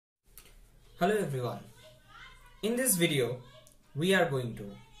Hello everyone. In this video, we are going to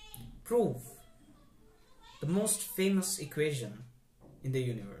prove the most famous equation in the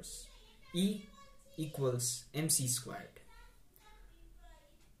universe, E equals mc².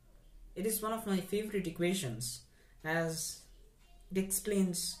 It is one of my favorite equations as it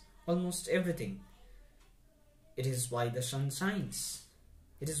explains almost everything. It is why the sun shines.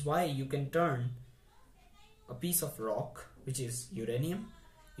 It is why you can turn a piece of rock, which is uranium,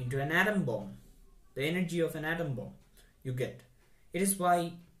 into an atom bomb. The energy of an atom bomb you get. It is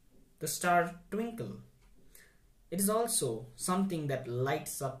why the stars twinkle. It is also something that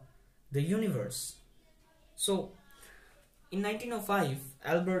lights up the universe. So, in 1905,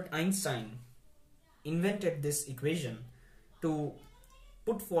 Albert Einstein invented this equation to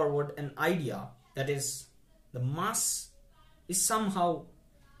put forward an idea that is the mass is somehow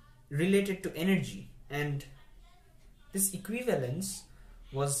related to energy, and this equivalence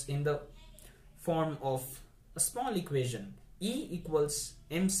was in the form of a small equation, E equals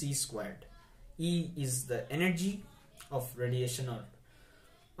mc². E is the energy of radiation,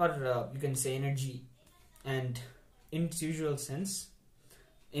 or you can say energy, and in its usual sense,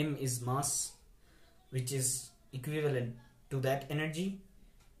 m is mass, which is equivalent to that energy,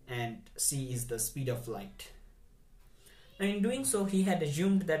 and c is the speed of light. Now in doing so, he had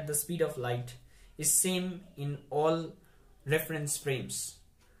assumed that the speed of light is same in all reference frames.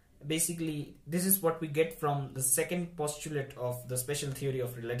 Basically, this is what we get from the second postulate of the special theory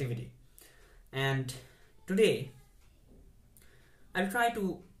of relativity. And today, I'll try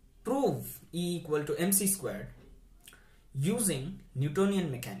to prove E equal to mc² using Newtonian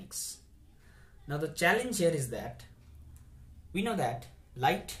mechanics. Now the challenge here is that we know that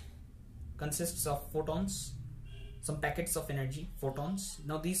light consists of photons, some packets of energy, photons.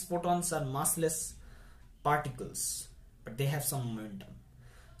 Now these photons are massless particles, but they have some momentum.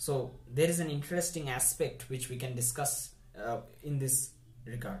 So there is an interesting aspect which we can discuss in this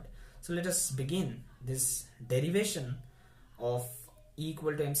regard. So let us begin this derivation of E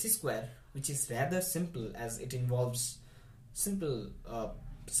equal to mc², which is rather simple as it involves simple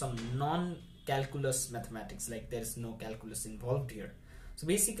some non-calculus mathematics, like there is no calculus involved here. So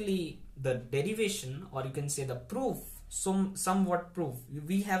basically the derivation, or you can say the proof, somewhat proof,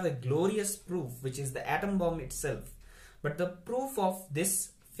 we have a glorious proof which is the atom bomb itself, but the proof of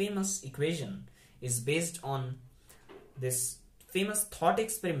this famous equation is based on this famous thought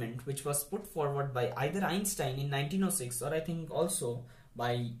experiment which was put forward by either Einstein in 1906 or I think also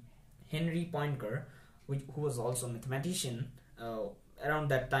by Henry Poincaré, who was also a mathematician around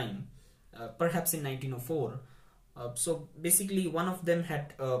that time, perhaps in 1904. So basically one of them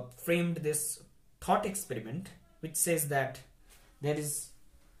had framed this thought experiment which says that there is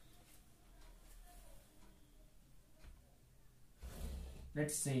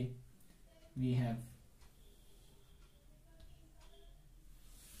let's say we have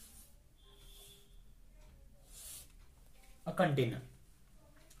a container.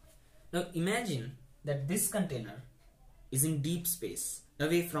 Now imagine that this container is in deep space,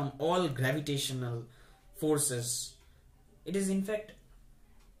 away from all gravitational forces. It is in fact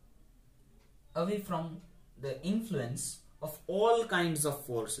away from the influence of all kinds of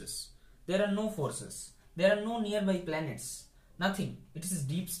forces. There are no forces. There are no nearby planets. Nothing. It is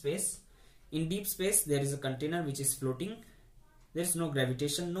deep space. In deep space, there is a container which is floating. There is no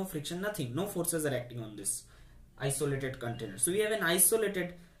gravitation, no friction, nothing. No forces are acting on this isolated container. So we have an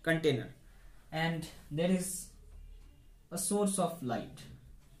isolated container, and there is a source of light.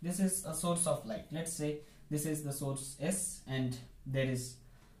 This is a source of light. Let's say this is the source S, and there is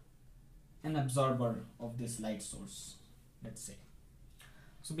an absorber of this light source, let's say.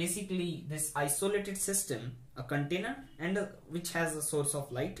 So basically this isolated system, a container and which has a source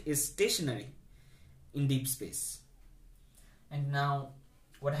of light, is stationary in deep space. And now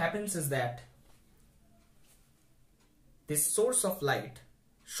what happens is that this source of light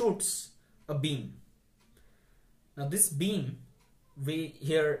shoots a beam. Now this beam,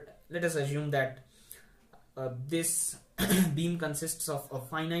 let us assume that this beam consists of a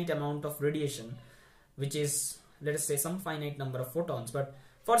finite amount of radiation, which is, let us say, some finite number of photons, but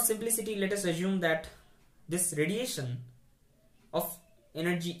for simplicity let us assume that this radiation of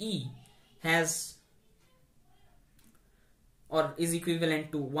energy E has or is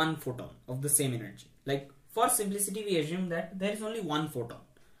equivalent to 1 photon of the same energy. Like for simplicity we assume that there is only 1 photon,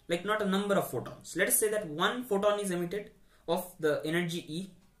 like not a number of photons. Let us say that 1 photon is emitted of the energy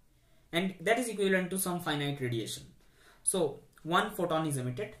E, and that is equivalent to some finite radiation. So 1 photon is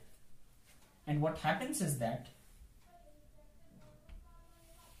emitted, and what happens is that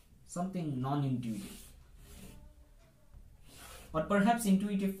something non-intuitive, or perhaps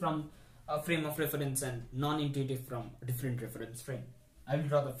intuitive from a frame of reference and non-intuitive from a different reference frame. I will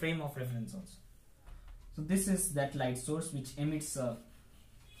draw the frame of reference also. So this is that light source which emits a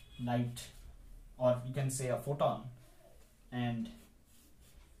light, or you can say a photon, and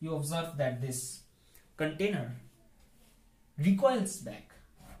you observe that this container recoils back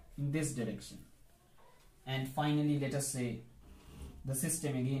in this direction, and finally let us say the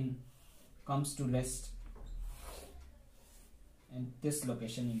system again comes to rest in this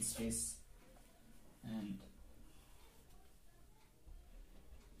location in space, and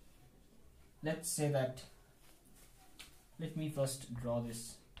let's say that, let me first draw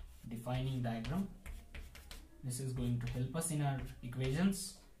this defining diagram. This is going to help us in our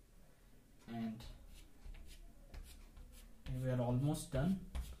equations, and we are almost done,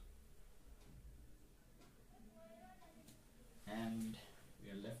 and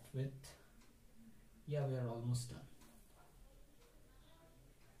we are left with, yeah, we are almost done.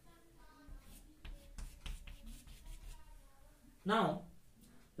 Now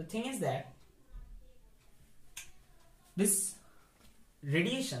the thing is that this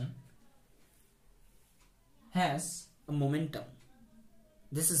radiation has a momentum.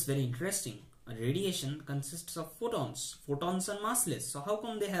 This is very interesting. A radiation consists of photons. Photons are massless, so how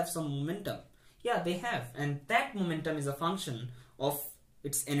come they have some momentum? Yeah, they have, and that momentum is a function of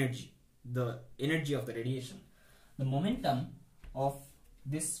its energy, the energy of the radiation. The momentum of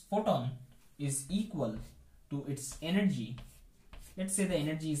this photon is equal to its energy. Let's say the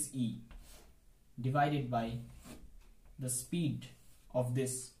energy is E divided by the speed of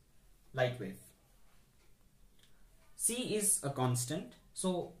this light wave. C is a constant,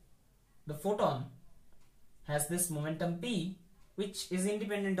 so the photon has this momentum P, which is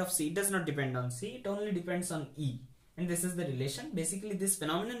independent of C. It does not depend on C, it only depends on E, and this is the relation. Basically this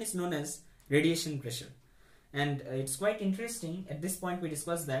phenomenon is known as radiation pressure, and it's quite interesting. At this point we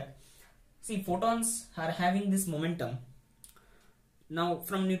discussed that, see, photons are having this momentum. Now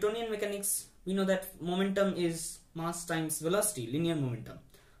from Newtonian mechanics we know that momentum is mass times velocity, linear momentum.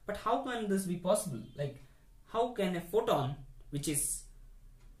 But how can this be possible? Like, how can a photon which is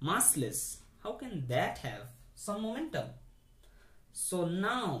massless, how can that have some momentum? So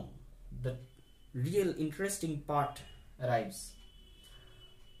now the real interesting part arrives.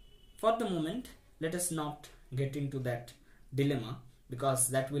 For the moment, let us not get into that dilemma, because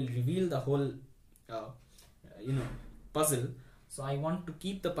that will reveal the whole puzzle. So I want to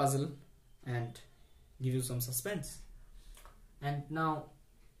keep the puzzle and give you some suspense. And now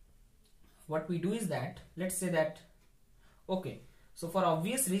what we do is that, let's say that, okay, so for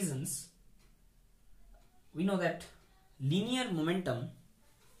obvious reasons we know that linear momentum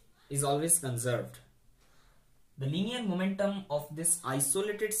is always conserved. The linear momentum of this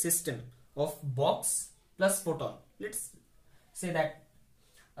isolated system of box plus photon, let's say that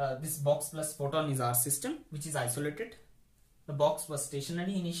this box plus photon is our system which is isolated. The box was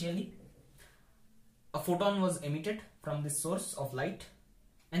stationary initially. A photon was emitted from this source of light,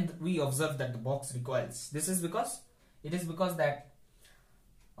 and we observe that the box recoils. This is because, it is because that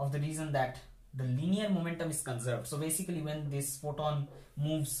of the reason that the linear momentum is conserved. So basically when this photon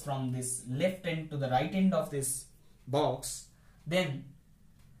moves from this left end to the right end of this box, then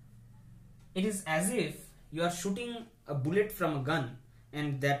it is as if you are shooting a bullet from a gun,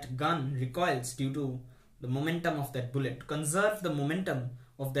 and that gun recoils due to the momentum of that bullet. Conserve the momentum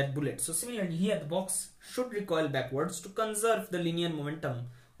of that bullet. So similarly here the box should recoil backwards to conserve the linear momentum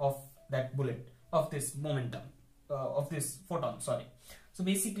of that bullet, of this momentum, of this photon, sorry. So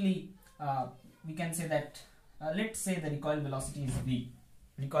basically we can say that, let's say the recoil velocity is V.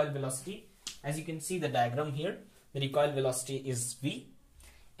 Recoil velocity, as you can see the diagram here, the recoil velocity is V,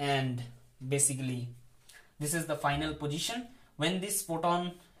 and basically this is the final position. When this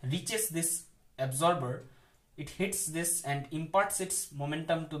photon reaches this absorber, it hits this and imparts its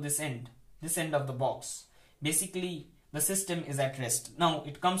momentum to this end of the box. Basically the system is at rest. Now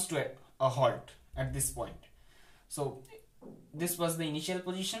it comes to a halt at this point. So this was the initial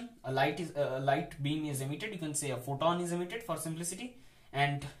position. A light beam is emitted, you can say a photon is emitted for simplicity,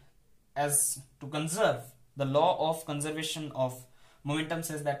 and as to conserve, the law of conservation of momentum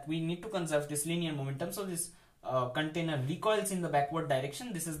says that we need to conserve this linear momentum. So this container recoils in the backward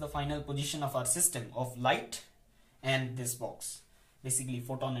direction. This is the final position of our system of light and this box, basically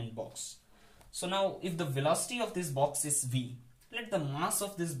photon and box. So now if the velocity of this box is V, let the mass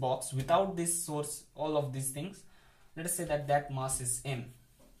of this box without this source, all of these things, let us say that that mass is m.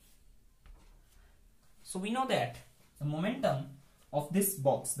 So we know that the momentum of this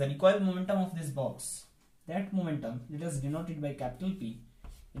box, the recoil momentum of this box, that momentum, let us denote it by capital P,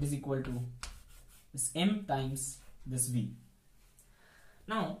 it is equal to this m times this V.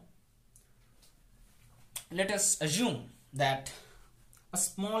 Now let us assume that a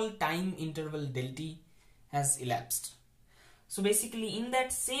small time interval del t has elapsed. So basically in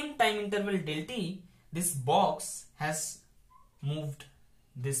that same time interval del t, this box has moved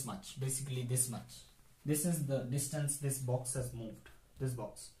this much, basically this much. This is the distance this box has moved, this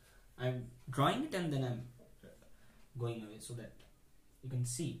box. I'm drawing it and then I'm going away so that you can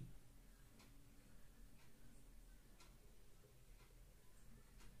see.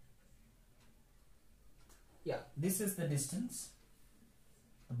 Yeah, this is the distance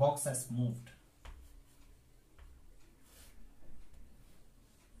the box has moved.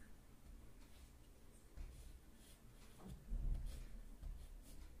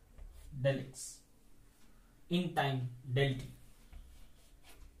 Del x in time del t.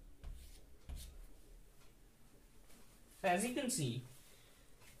 So as you can see,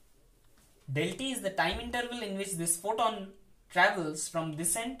 del t is the time interval in which this photon travels from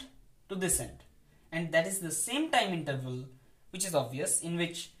this end to this end, and that is the same time interval, which is obvious, in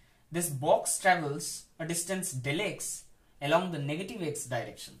which this box travels a distance del x along the negative x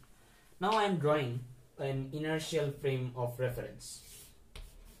direction. Now I am drawing an inertial frame of reference.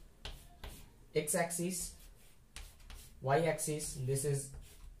 X-axis, y-axis, this is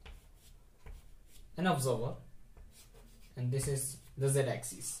an observer, and this is the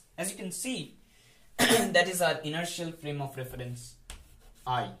z-axis. As you can see, that is our inertial frame of reference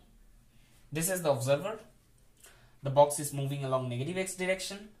I. This is the observer. The box is moving along negative x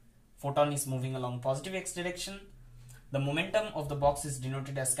direction. Photon is moving along positive x direction. The momentum of the box is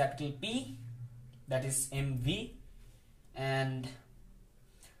denoted as capital P, that is mv, and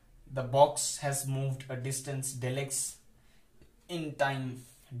the box has moved a distance del x in time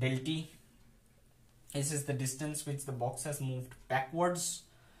del t. This is the distance which the box has moved backwards.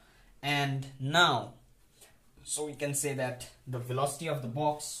 And now, so we can say that the velocity of the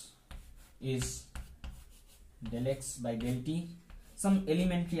box is del x by del t. Some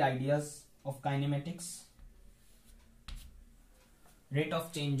elementary ideas of kinematics. Rate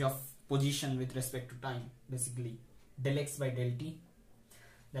of change of position with respect to time, basically del x by del t.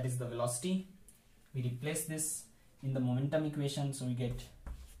 That is the velocity. We replace this in the momentum equation, so we get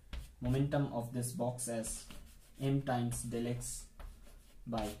momentum of this box as m times del x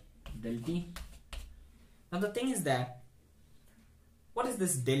by del t. Now the thing is that, what is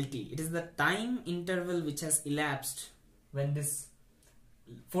this del t? It is the time interval which has elapsed when this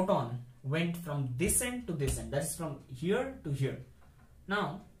photon went from this end to this end, that is from here to here.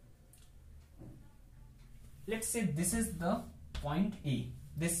 Now let's say this is the point A,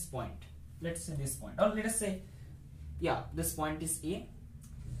 this point, let's say this point, or let us say, yeah, this point is A.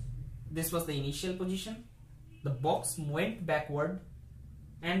 This was the initial position. The box went backward,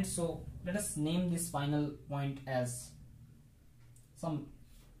 and so let us name this final point as some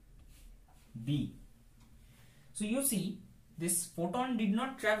B. So you see, this photon did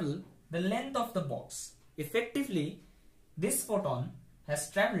not travel the length of the box. Effectively, this photon has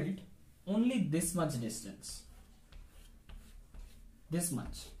traveled only this much distance, this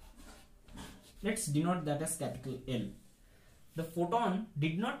much. Let's denote that as capital L. The photon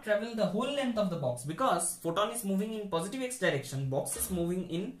did not travel the whole length of the box, because photon is moving in positive x direction, box is moving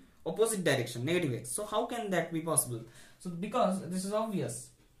in opposite direction, negative x. So how can that be possible? So because this is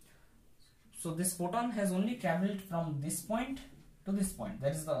obvious. So this photon has only traveled from this point to this point,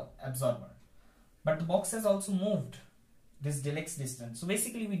 that is the absorber. But the box has also moved this del x distance. So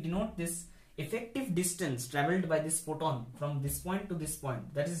basically we denote this effective distance traveled by this photon from this point to this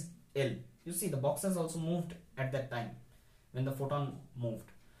point, that is L. You see, the box has also moved at that time when the photon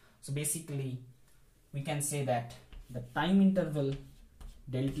moved. So basically we can say that the time interval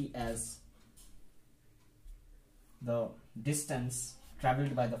del t as the distance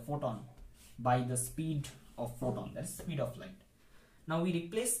traveled by the photon by the speed of photon, that is speed of light. Now we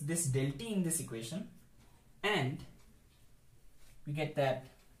replace this del t in this equation, and we get that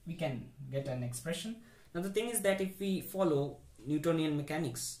we can get an expression. Now the thing is that if we follow Newtonian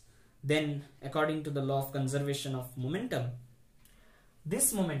mechanics, then according to the law of conservation of momentum,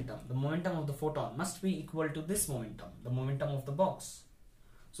 this momentum, the momentum of the photon, must be equal to this momentum, the momentum of the box.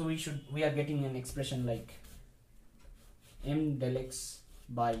 So we are getting an expression like m del x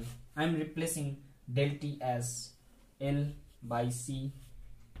by, I am replacing del t as L by C,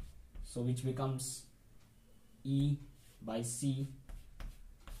 so which becomes E by C.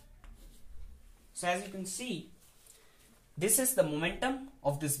 So as you can see, this is the momentum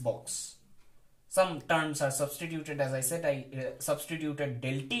of this box. Some terms are substituted, as I said, I substituted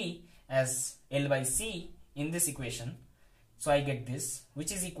del t as L by C in this equation. So I get this,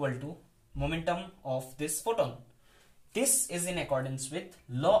 which is equal to momentum of this photon. This is in accordance with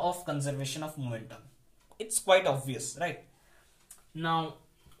law of conservation of momentum. It's quite obvious, right? Now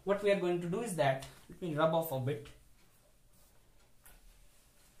what we are going to do is that, let me rub off a bit,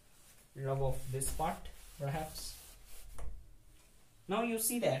 rub off this part perhaps. Now you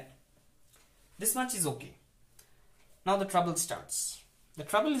see that this much is okay. Now the trouble starts. The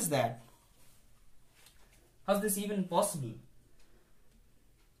trouble is that, how is this even possible?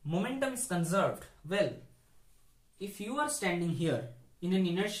 Momentum is conserved. Well, if you are standing here in an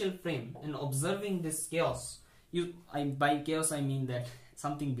inertial frame and observing this chaos, by chaos I mean that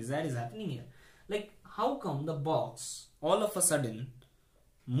something bizarre is happening here. Like, how come the box all of a sudden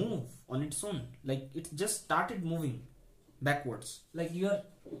move on its own? Like, it just started moving backwards. Like, you are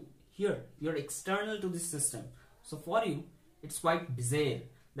here, you're external to this system. So for you, it's quite bizarre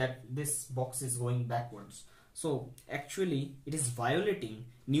that this box is going backwards. So actually, it is violating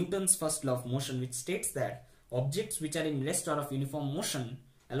Newton's first law of motion, which states that objects which are in rest or of uniform motion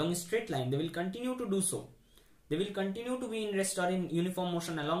along a straight line, they will continue to do so. They will continue to be in rest or in uniform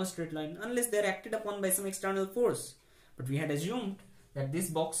motion along a straight line unless they are acted upon by some external force. But we had assumed that this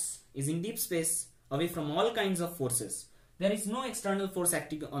box is in deep space, away from all kinds of forces. There is no external force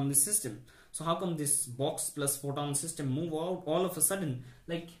acting on this system. So how come this box plus photon system move out all of a sudden?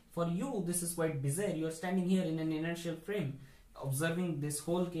 Like, for you, this is quite bizarre. You are standing here in an inertial frame, observing this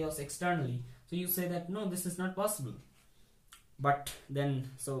whole chaos externally. So you say that, no, this is not possible. But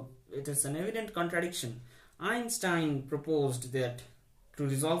then, so it is an evident contradiction. Einstein proposed that, to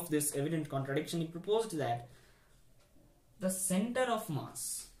resolve this evident contradiction, he proposed that the center of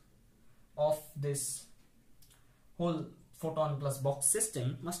mass of this whole photon plus box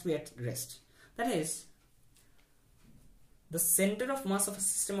system must be at rest. That is, the center of mass of a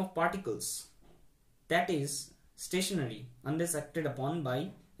system of particles, that is stationary unless acted upon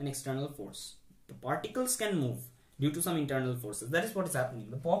by an external force. The particles can move due to some internal forces. That is what is happening.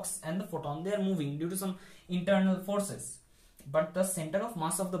 The box and the photon, they are moving due to some internal forces. But the center of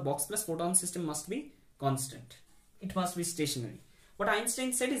mass of the box plus photon system must be constant. It must be stationary. What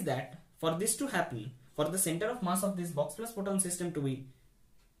Einstein said is that for this to happen, for the center of mass of this box plus photon system to be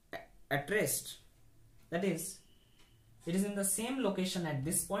at rest, that is, it is in the same location at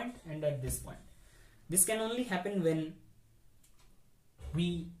this point and at this point. This can only happen when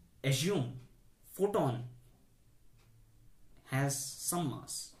we assume photon has some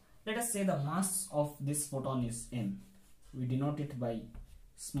mass. Let us say the mass of this photon is m. We denote it by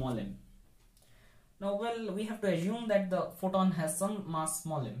small m. Now, well, we have to assume that the photon has some mass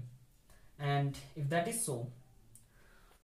small m. And if that is so,